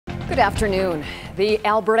Good afternoon. The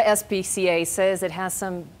Alberta SPCA says it has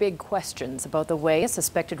some big questions about the way a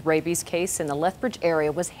suspected rabies case in the Lethbridge area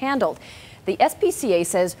was handled. The SPCA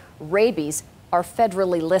says rabies are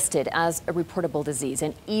federally listed as a reportable disease,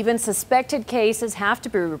 and even suspected cases have to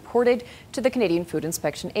be reported to the Canadian Food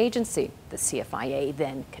Inspection Agency. The CFIA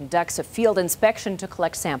then conducts a field inspection to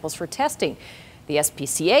collect samples for testing. The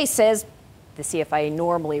SPCA says the CFIA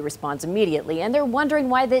normally responds immediately, and they're wondering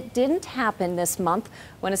why that didn't happen this month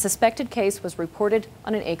when a suspected case was reported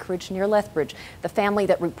on an acreage near Lethbridge. The family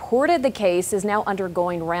that reported the case is now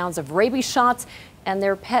undergoing rounds of rabies shots, and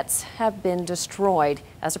their pets have been destroyed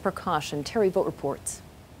as a precaution. Terry Vogt reports.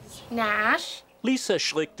 Nash. Lisa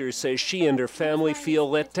Schlichter says she and her family feel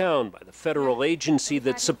let down by the federal agency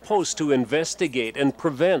that's supposed to investigate and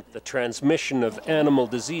prevent the transmission of animal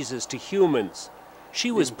diseases to humans. She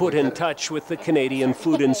was put in touch with the Canadian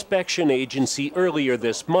Food Inspection Agency earlier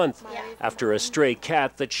this month after a stray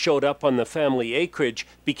cat that showed up on the family acreage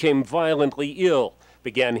became violently ill,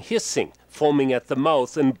 began hissing, foaming at the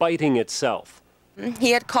mouth, and biting itself.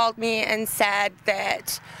 He had called me and said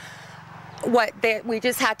that we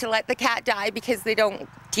just had to let the cat die because they don't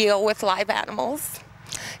deal with live animals.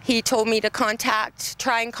 He told me to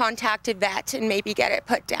try and contact a vet and maybe get it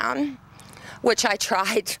put down, which I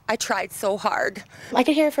tried. I tried so hard. I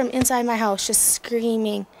could hear from inside my house just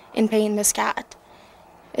screaming in pain, this cat.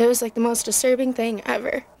 It was like the most disturbing thing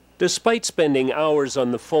ever. Despite spending hours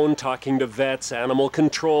on the phone talking to vets, animal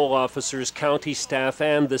control officers, county staff,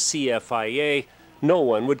 and the CFIA, no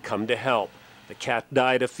one would come to help. The cat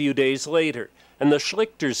died a few days later, and the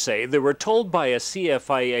Schlichters say they were told by a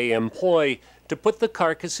CFIA employee to put the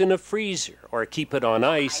carcass in a freezer or keep it on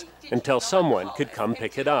ice until someone could come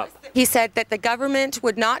pick it up. He said that the government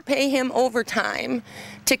would not pay him overtime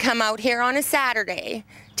to come out here on a Saturday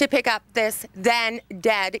to pick up this then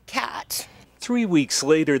dead cat. 3 weeks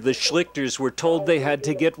later, the Schlichters were told they had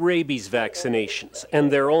to get rabies vaccinations, and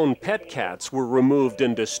their own pet cats were removed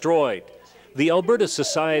and destroyed. The Alberta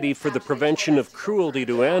Society for the Prevention of Cruelty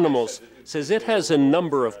to Animals says it has a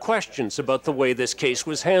number of questions about the way this case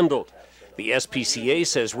was handled. The SPCA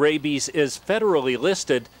says rabies is federally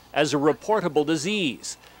listed as a reportable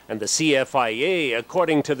disease, and the CFIA,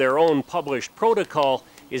 according to their own published protocol,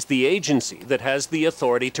 is the agency that has the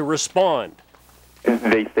authority to respond.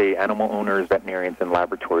 They say animal owners, veterinarians, and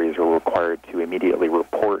laboratories are required to immediately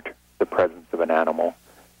report the presence of an animal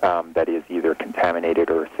that is either contaminated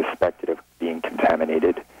or suspected of being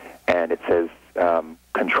contaminated, and it says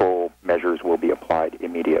control measures will be applied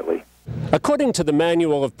immediately. According to the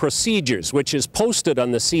Manual of Procedures, which is posted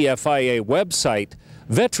on the CFIA website,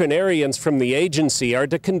 veterinarians from the agency are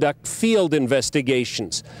to conduct field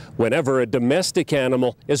investigations whenever a domestic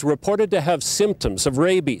animal is reported to have symptoms of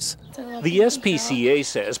rabies. The SPCA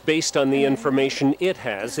says, based on the information it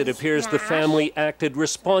has, it appears the family acted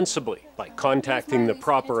responsibly by contacting the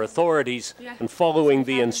proper authorities and following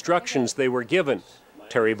the instructions they were given.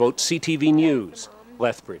 Terry Vogt, CTV News,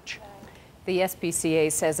 Lethbridge. The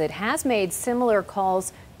SPCA says it has made similar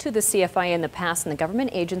calls to the CFIA in the past, and the government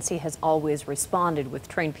agency has always responded with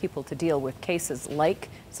trained people to deal with cases like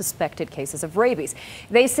suspected cases of rabies.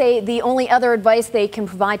 They say the only other advice they can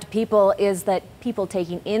provide to people is that people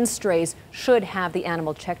taking in strays should have the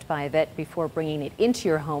animal checked by a vet before bringing it into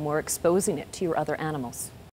your home or exposing it to your other animals.